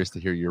I'm curious to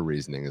hear your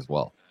reasoning as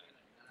well.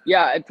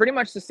 Yeah, pretty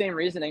much the same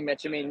reasoning,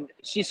 Mitch. I mean,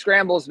 she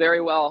scrambles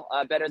very well,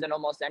 better than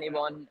almost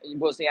anyone,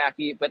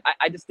 Wozniacki, but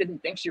I just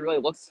didn't think she really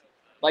looks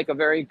like a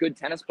very good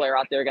tennis player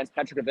out there against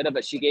Petra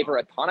Kvitova. She gave her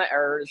a ton of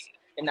errors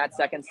in that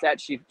second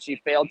set. She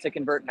failed to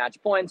convert match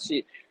points.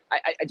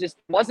 I just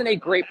wasn't a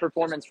great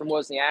performance from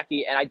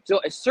Wozniacki, and I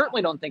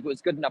certainly don't think it was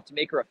good enough to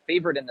make her a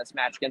favorite in this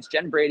match against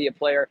Jen Brady, a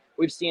player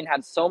we've seen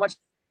have so much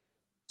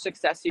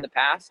success in the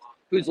past,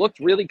 who's looked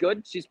really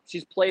good.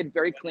 She's played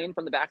very clean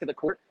from the back of the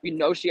court. We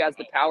know she has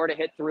the power to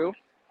hit through.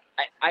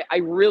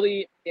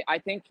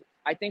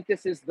 I think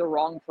this is the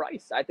wrong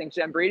price. I think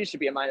Jen Brady should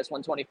be a minus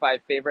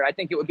 125 favorite. I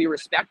think it would be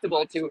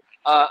respectable to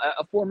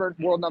a former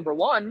world number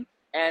one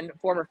and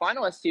former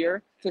finalist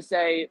here to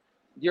say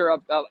you're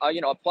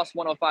a plus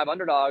 105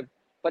 underdog,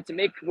 but to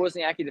make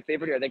Wozniacki the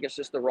favorite here, I think it's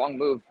just the wrong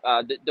move.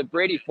 The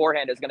Brady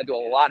forehand is going to do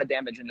a lot of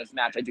damage in this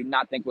match. I do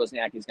not think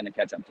Wozniacki is going to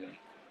catch up to him.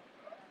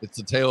 It's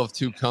a tale of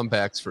two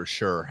comebacks for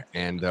sure.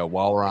 And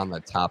while we're on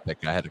that topic,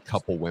 I had a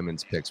couple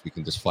women's picks. We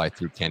can just fly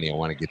through, Kenny. I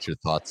want to get your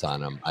thoughts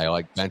on them. I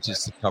like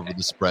Benches to cover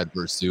the spread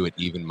versus Sue at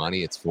even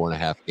money. It's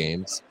 4.5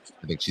 games.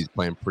 I think she's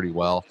playing pretty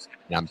well.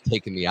 And I'm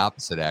taking the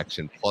opposite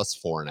action, plus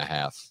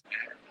 4.5.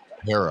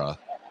 Hera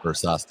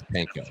versus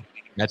Ostapenko.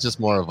 That's just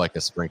more of like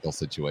a sprinkle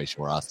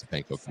situation where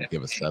Ostapenko can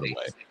give a set away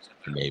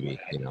and maybe,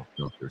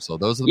 go through. So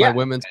those are my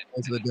women's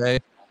plays of the day.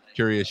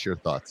 Curious your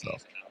thoughts, though.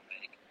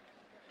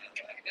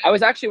 I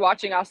was actually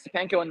watching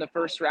Ostapenko in the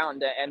first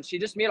round, and she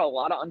just made a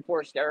lot of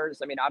unforced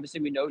errors. I mean,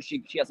 obviously we know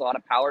she has a lot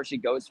of power. She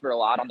goes for a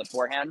lot on the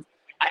forehand.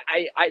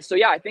 So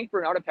yeah, I think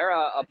Bernarda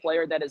Pera, a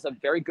player that is a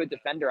very good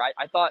defender.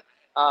 I thought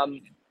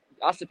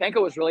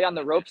Ostapenko was really on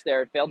the ropes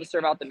there. Failed to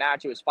serve out the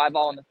match. It was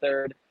 5-all in the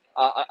third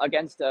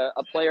against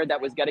a player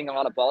that was getting a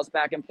lot of balls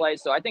back in play.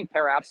 So I think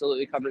Pera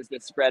absolutely covers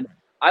this spread.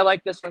 I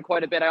like this one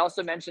quite a bit. I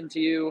also mentioned to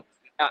you,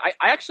 I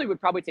actually would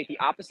probably take the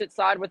opposite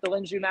side with the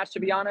Lin Zhu match, to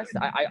be honest.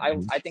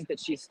 I think that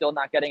she's still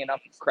not getting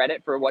enough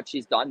credit for what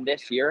she's done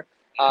this year.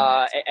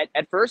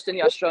 At first in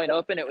the Australian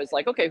Open, it was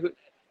like, okay,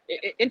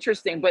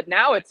 interesting. But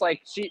now it's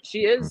like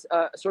she is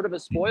sort of a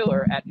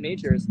spoiler at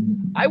majors.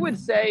 I would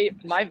say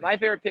my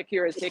favorite pick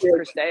here is taking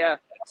Kristea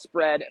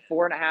spread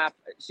 4.5.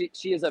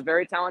 She is a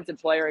very talented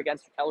player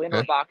against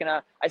Elena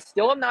Rybakina. I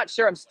still am not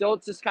sure. I'm still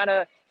just kind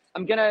of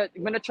I'm gonna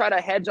try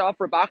to hedge off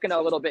Rybakina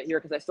a little bit here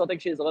because I still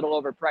think she's a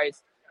little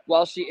overpriced.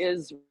 While she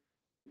is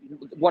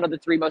one of the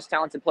 3 most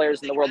talented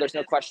players in the world, there's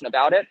no question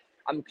about it.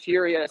 I'm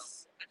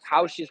curious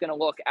how she's going to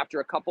look after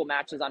a couple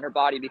matches on her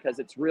body because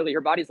it's really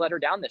her body's let her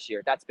down this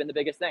year. That's been the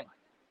biggest thing.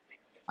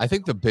 I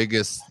think the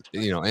biggest,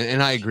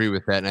 and I agree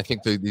with that. And I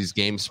think these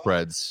game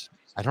spreads,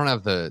 I don't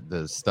have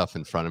the stuff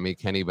in front of me,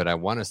 Kenny, but I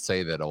want to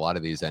say that a lot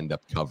of these end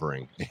up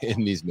covering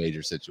in these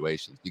major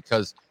situations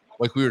because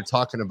like we were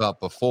talking about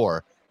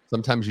before,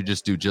 sometimes you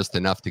just do just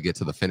enough to get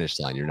to the finish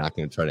line. You're not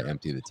going to try to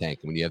empty the tank.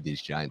 And when you have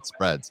these giant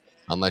spreads,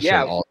 unless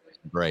you're all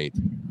great,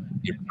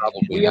 you're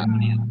probably not.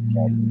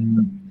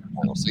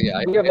 So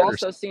yeah, we have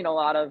also seen a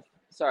lot of.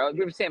 Sorry,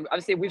 we've seen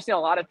a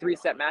lot of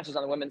 3-set matches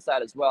on the women's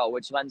side as well,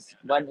 which lends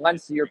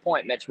to your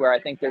point, Mitch, where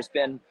I think there's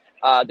been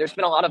a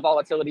lot of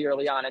volatility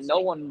early on, and no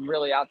one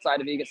really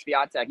outside of Iga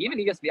Swiatek, even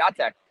Iga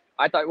Swiatek,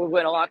 I thought would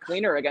win a lot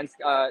cleaner against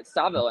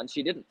Saville, and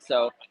she didn't.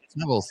 So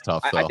Saville's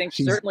tough. I think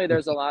certainly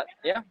there's a lot.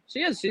 Yeah, she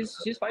is. She's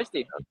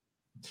feisty.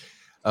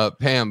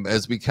 Pam,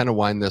 as we kind of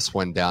wind this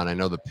one down, I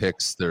know the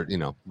picks.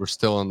 We're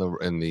still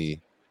in the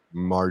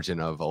margin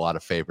of a lot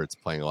of favorites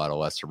playing a lot of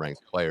lesser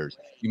ranked players.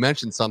 You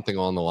mentioned something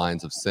along the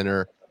lines of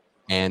Sinner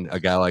and a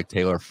guy like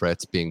Taylor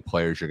Fritz being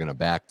players you're going to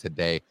back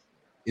today.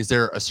 Is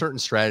there a certain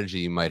strategy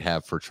you might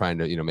have for trying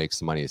to make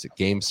some money? Is it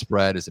game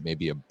spread? Is it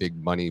maybe a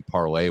big money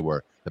parlay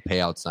where the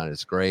payout's not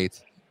as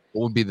great?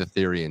 What would be the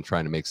theory in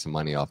trying to make some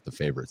money off the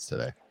favorites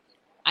today?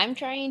 I'm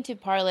trying to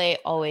parlay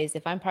always.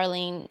 If I'm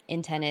parlaying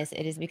in tennis,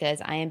 it is because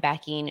I am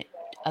backing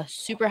a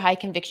super high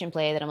conviction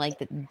play that I'm like,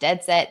 the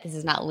dead set, this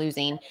is not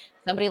losing.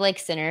 Somebody like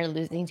Sinner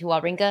losing to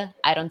Wawrinka,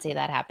 I don't see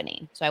that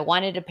happening. So I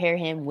wanted to pair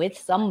him with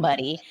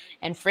somebody,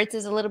 and Fritz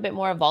is a little bit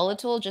more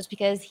volatile just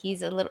because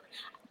he's a little –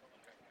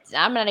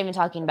 I'm not even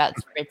talking about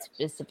Fritz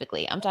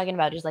specifically. I'm talking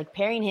about just like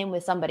pairing him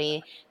with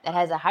somebody that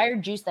has a higher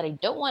juice that I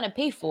don't want to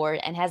pay for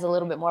and has a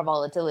little bit more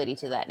volatility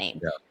to that name.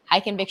 Yeah.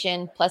 High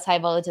conviction plus high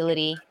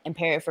volatility and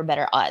pair it for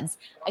better odds.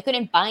 I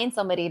couldn't find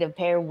somebody to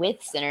pair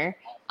with Sinner.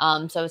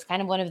 So it's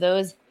kind of one of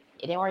those,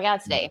 it didn't work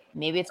out today.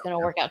 Maybe it's going to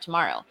work out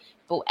tomorrow.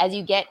 But as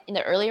you get in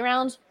the early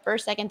rounds,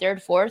 first, second,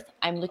 third, fourth,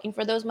 I'm looking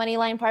for those money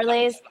line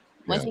parlays.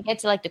 Once we get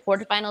to like the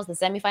quarterfinals, the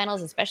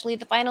semifinals, especially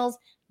the finals,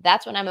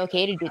 that's when I'm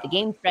okay to do the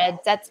game spread,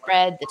 set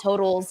spread, the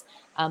totals.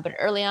 But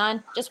early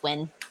on, just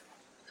win.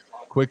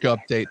 Quick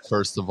update.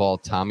 First of all,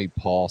 Tommy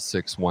Paul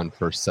 6-1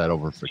 first set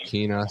over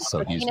Fokina.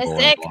 So he's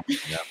sick.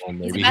 That one,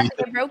 maybe. He's about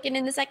to get broken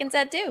in the second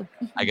set too.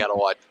 I got to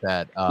watch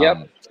that.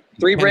 Yep.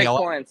 3 break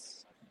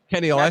points.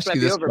 Kenny, I'll ask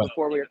you this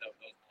question.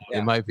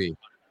 It might be.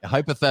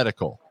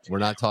 Hypothetical. We're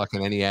not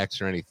talking any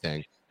X or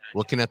anything.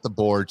 Looking at the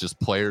board, just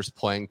players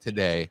playing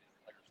today.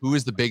 Who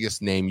is the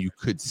biggest name you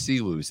could see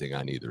losing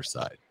on either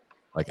side?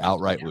 Like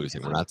outright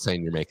losing. We're not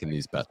saying you're making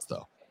these bets,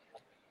 though.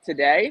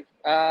 Today,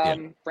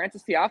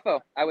 Frances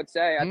Tiafoe, I would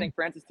say. I think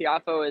Frances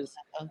Tiafoe is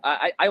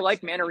I like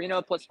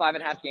Mannarino plus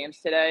 5.5 games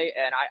today,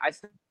 and I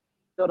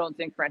still don't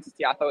think Frances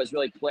Tiafoe has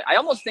really played. I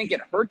almost think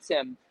it hurts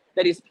him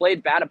that he's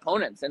played bad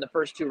opponents in the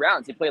first 2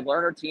 rounds. He played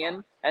Lerner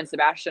Tien and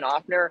Sebastian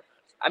Offner.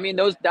 I mean,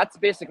 that's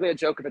basically a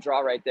joke of a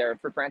draw right there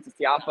for Frances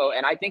Tiafoe,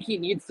 and I think he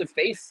needs to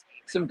face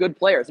some good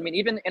players. I mean,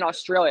 even in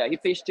Australia, he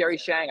faced Jerry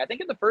Shang, I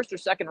think in the first or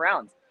second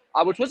round,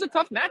 which was a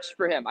tough match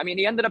for him. I mean,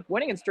 he ended up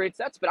winning in straight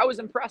sets, but I was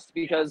impressed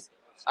because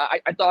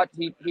I thought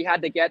he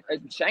had to get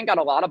 – Shang got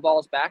a lot of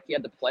balls back. He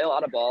had to play a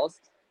lot of balls.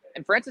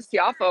 And Frances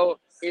Tiafoe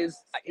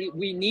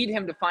we need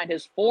him to find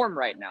his form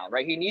right now,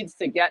 right? He needs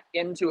to get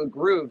into a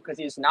groove because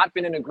he's not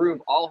been in a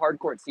groove all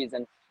hardcourt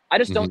season. I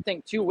just don't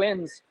think 2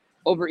 wins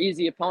over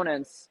easy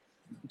opponents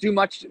do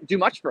much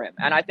for him.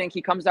 And I think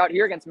he comes out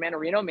here against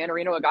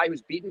Mannarino, a guy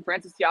who's beaten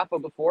Frances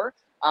Tiafoe before,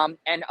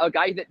 and a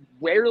guy that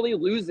rarely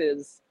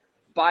loses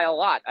by a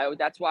lot.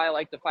 That's why I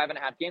like the 5.5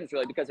 games,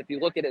 really, because if you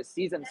look at his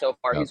season so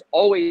far, he's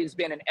always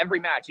been in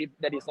every match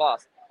that he's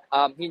lost.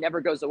 He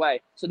never goes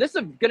away. So this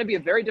is going to be a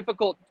very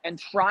difficult and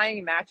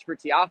trying match for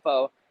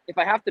Tiafoe. If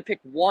I have to pick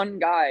one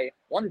guy,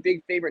 one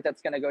big favorite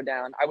that's going to go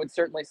down, I would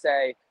certainly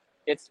say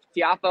it's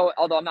Tiafoe,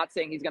 although I'm not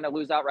saying he's going to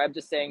lose outright. I'm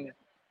just saying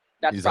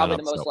that's probably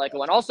the most likely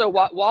one. Also,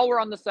 while we're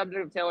on the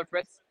subject of Taylor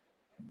Fritz,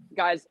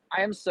 guys,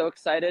 I am so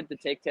excited to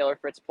take Taylor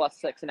Fritz plus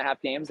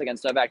 6.5 games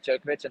against Novak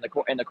Djokovic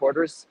in the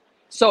quarters.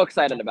 So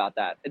excited about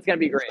that. It's going to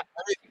be great.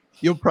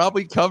 You'll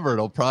probably cover it.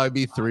 It'll probably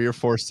be 3 or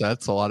 4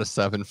 sets, a lot of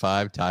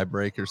 7-5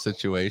 tiebreaker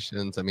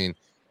situations. I mean,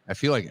 I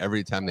feel like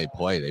every time they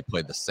play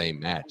the same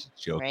match.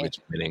 Djokovic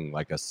winning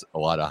like a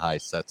lot of high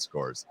set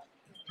scores.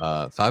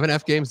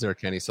 5.5 games there,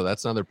 Kenny. So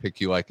that's another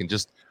pick you like. And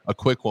just a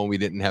quick one. We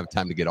didn't have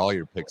time to get all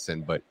your picks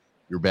in, but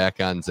you're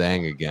back on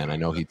Zhang again. I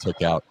know he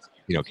took out,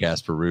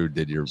 Casper Ruud.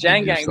 Did your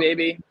Zhang gang,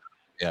 baby?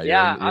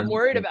 Yeah, I'm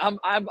worried about.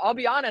 I'll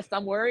be honest.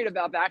 I'm worried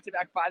about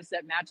back-to-back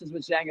 5-set matches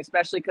with Zhang,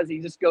 especially because he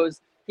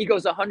goes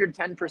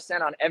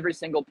 110% on every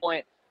single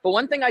point. But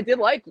one thing I did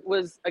like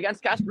was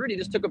against Casper Ruud, he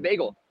just took a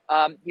bagel.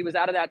 He was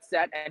out of that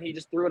set and he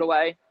just threw it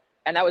away,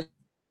 and that was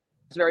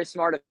very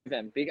smart of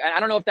him. I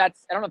don't know if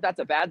that's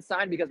a bad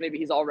sign because maybe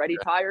he's already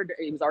tired.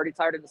 He was already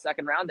tired in the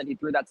second round and he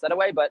threw that set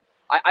away. But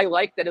I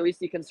like that at least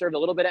he conserved a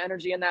little bit of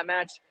energy in that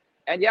match.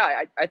 And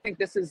yeah, I think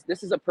this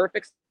is a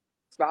perfect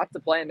spot to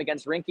play him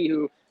against Rinky,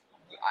 who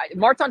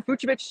Martin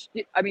Fucsovics.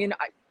 I mean,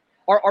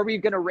 are we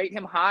going to rate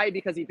him high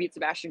because he beat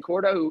Sebastian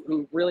Korda,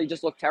 who really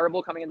just looked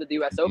terrible coming into the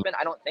U.S. Open?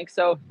 I don't think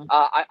so.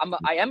 I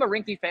am a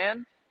Rinky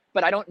fan,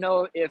 but I don't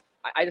know if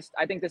I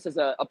think this is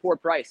a poor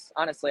price.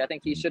 Honestly, I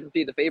think he shouldn't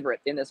be the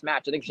favorite in this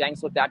match. I think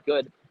Zhang's looked that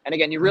good. And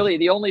again,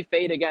 the only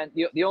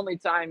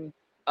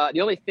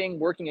thing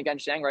working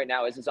against Zhang right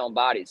now is his own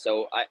body.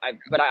 So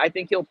I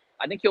think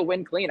he'll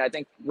win clean. I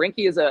think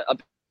Rinky is a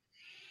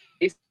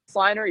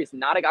baseliner. He's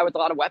not a guy with a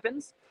lot of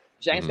weapons.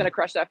 Zhang's going to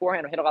crush that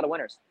forehand and hit a lot of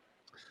winners.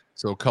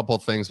 So a couple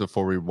of things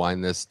before we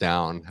wind this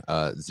down.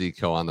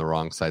 Zico on the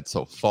wrong side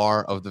so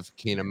far of the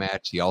Fokina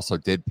match. He also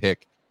did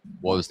pick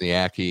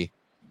Wozniacki,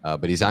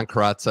 but he's on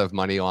Karatsev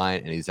money line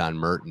and he's on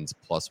Mertens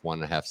plus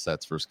 1.5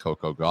 sets versus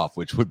Coco Gauff,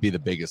 which would be the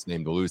biggest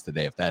name to lose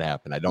today if that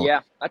happened. Yeah,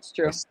 that's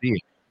true. See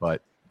it,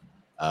 but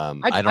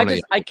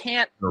I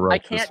can't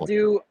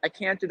do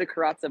the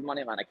Karatsev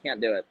money line. I can't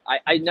do it.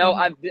 I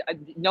know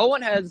no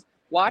one has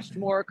watched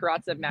more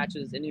Karatsev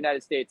matches in the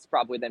United States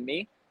probably than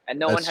me. And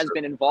no one has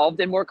been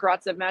involved in more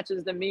Karatsev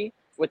matches than me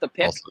with a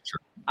pick.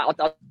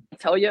 I'll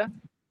tell you.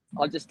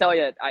 I'll just tell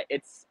you.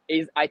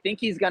 I think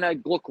he's going to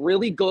look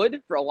really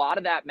good for a lot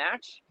of that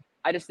match.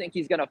 I just think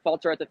he's going to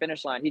falter at the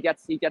finish line. He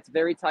gets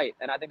very tight,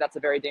 and I think that's a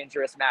very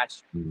dangerous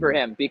match for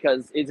him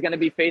because he's going to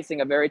be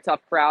facing a very tough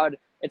crowd.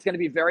 It's going to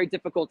be very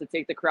difficult to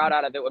take the crowd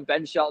out of it when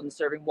Ben Shelton's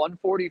serving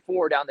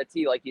 144 down the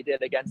tee like he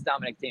did against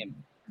Dominic Thiem.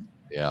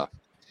 Yeah.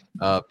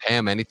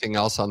 Pam, anything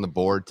else on the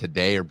board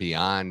today or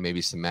beyond?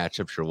 Maybe some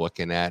matchups you're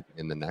looking at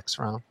in the next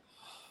round?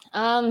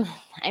 I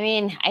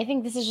mean, I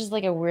think this is just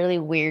like a really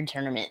weird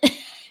tournament.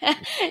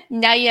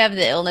 Now you have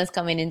the illness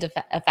coming into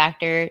a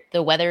factor.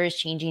 The weather is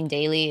changing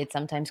daily. It's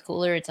sometimes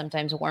cooler. It's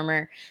sometimes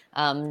warmer.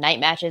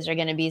 Night matches are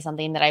going to be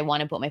something that I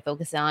want to put my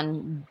focus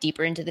on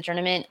deeper into the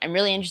tournament. I'm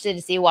really interested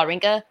to see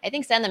Wawrinka. I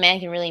think Stan the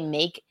Man can really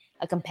make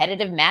a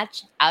competitive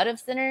match out of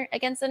Sinner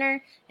against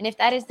Sinner. And if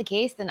that is the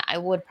case, then I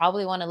would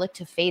probably want to look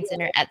to fade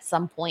Sinner at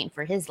some point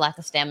for his lack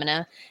of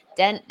stamina.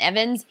 Dan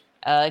Evans,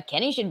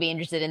 Kenny should be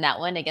interested in that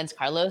one against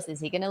Carlos.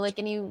 Is he going to look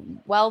any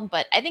well?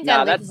 But I think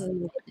Carlitos is going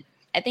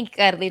to get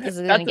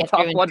through. That's a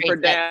tough one for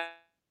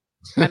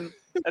Dan.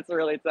 That's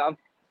really tough.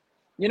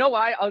 You know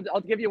why? I'll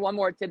give you one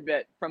more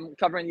tidbit from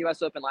covering the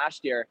U.S. Open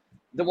last year.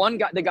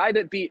 The guy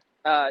that beat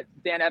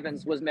Dan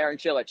Evans was Marin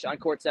Cilic on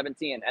court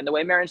 17. And the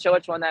way Marin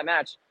Cilic won that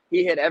match,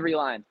 he hit every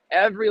line.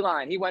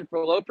 He went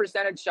for low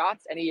percentage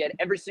shots, and he hit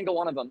every single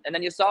one of them. And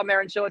then you saw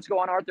Marin Cilic go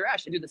on Arthur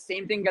Ashe and do the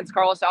same thing against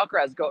Carlos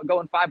Alcaraz, go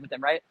in 5 with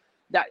him, right?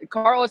 That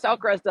Carlos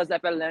Alcaraz does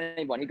that better than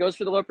anyone. He goes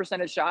for the low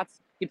percentage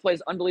shots. He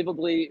plays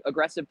unbelievably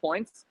aggressive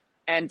points.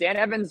 And Dan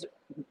Evans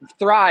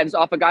thrives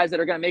off of guys that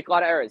are going to make a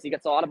lot of errors. He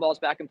gets a lot of balls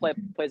back and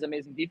plays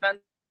amazing defense.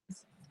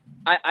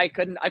 I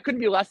couldn't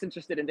be less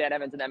interested in Dan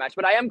Evans in that match.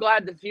 But I am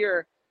glad to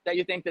hear that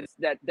you think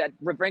that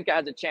Wawrinka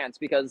has a chance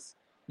because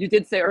you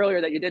did say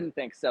earlier that you didn't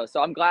think so.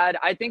 So I'm glad.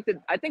 I think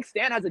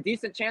Stan has a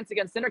decent chance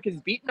against Sinner because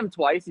he's beaten him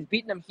twice. He's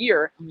beaten him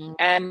here. Mm-hmm.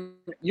 And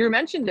you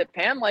mentioned it,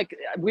 Pam. Like,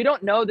 we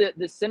don't know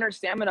the Sinner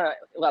stamina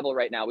level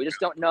right now. We just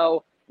don't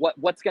know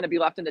what's going to be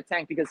left in the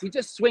tank because he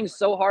just swings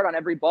so hard on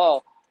every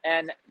ball.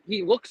 And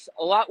he looks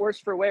a lot worse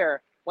for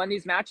wear when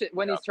these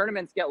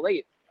tournaments get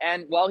late.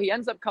 And while he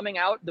ends up coming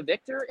out the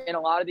victor in a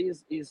lot of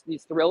these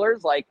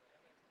thrillers, like,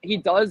 he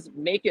does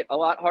make it a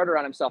lot harder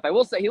on himself. I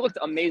will say he looked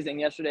amazing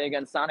yesterday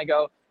against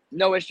Sonego.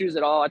 No issues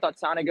at all. I thought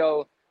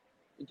Sonego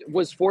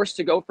was forced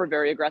to go for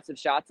very aggressive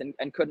shots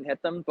and couldn't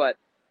hit them. But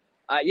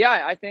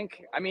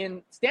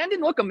Stan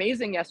didn't look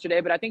amazing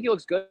yesterday, but I think he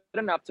looks good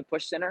enough to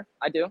push Sinner.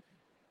 I do.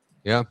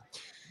 Yeah.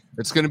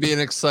 It's going to be an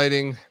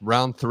exciting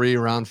round 3,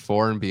 round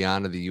 4, and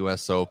beyond of the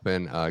U.S.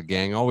 Open.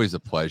 Gang, always a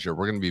pleasure.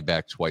 We're going to be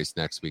back twice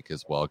next week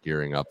as well,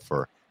 gearing up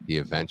for the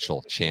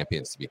eventual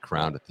champions to be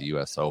crowned at the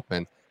U.S.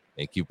 Open.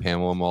 Thank you,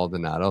 Pamela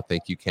Maldonado.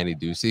 Thank you, Kenny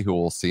Ducey, who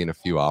we'll see in a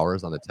few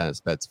hours on the Tennis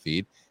Bets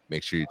feed.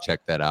 Make sure you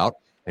check that out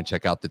and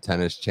check out the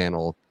Tennis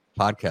Channel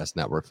podcast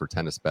network for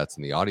Tennis Bets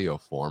in the audio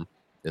form.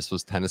 This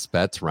was Tennis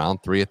Bets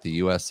round 3 at the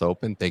U.S.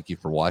 Open. Thank you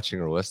for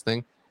watching or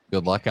listening.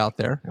 Good luck out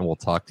there, and we'll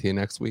talk to you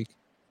next week.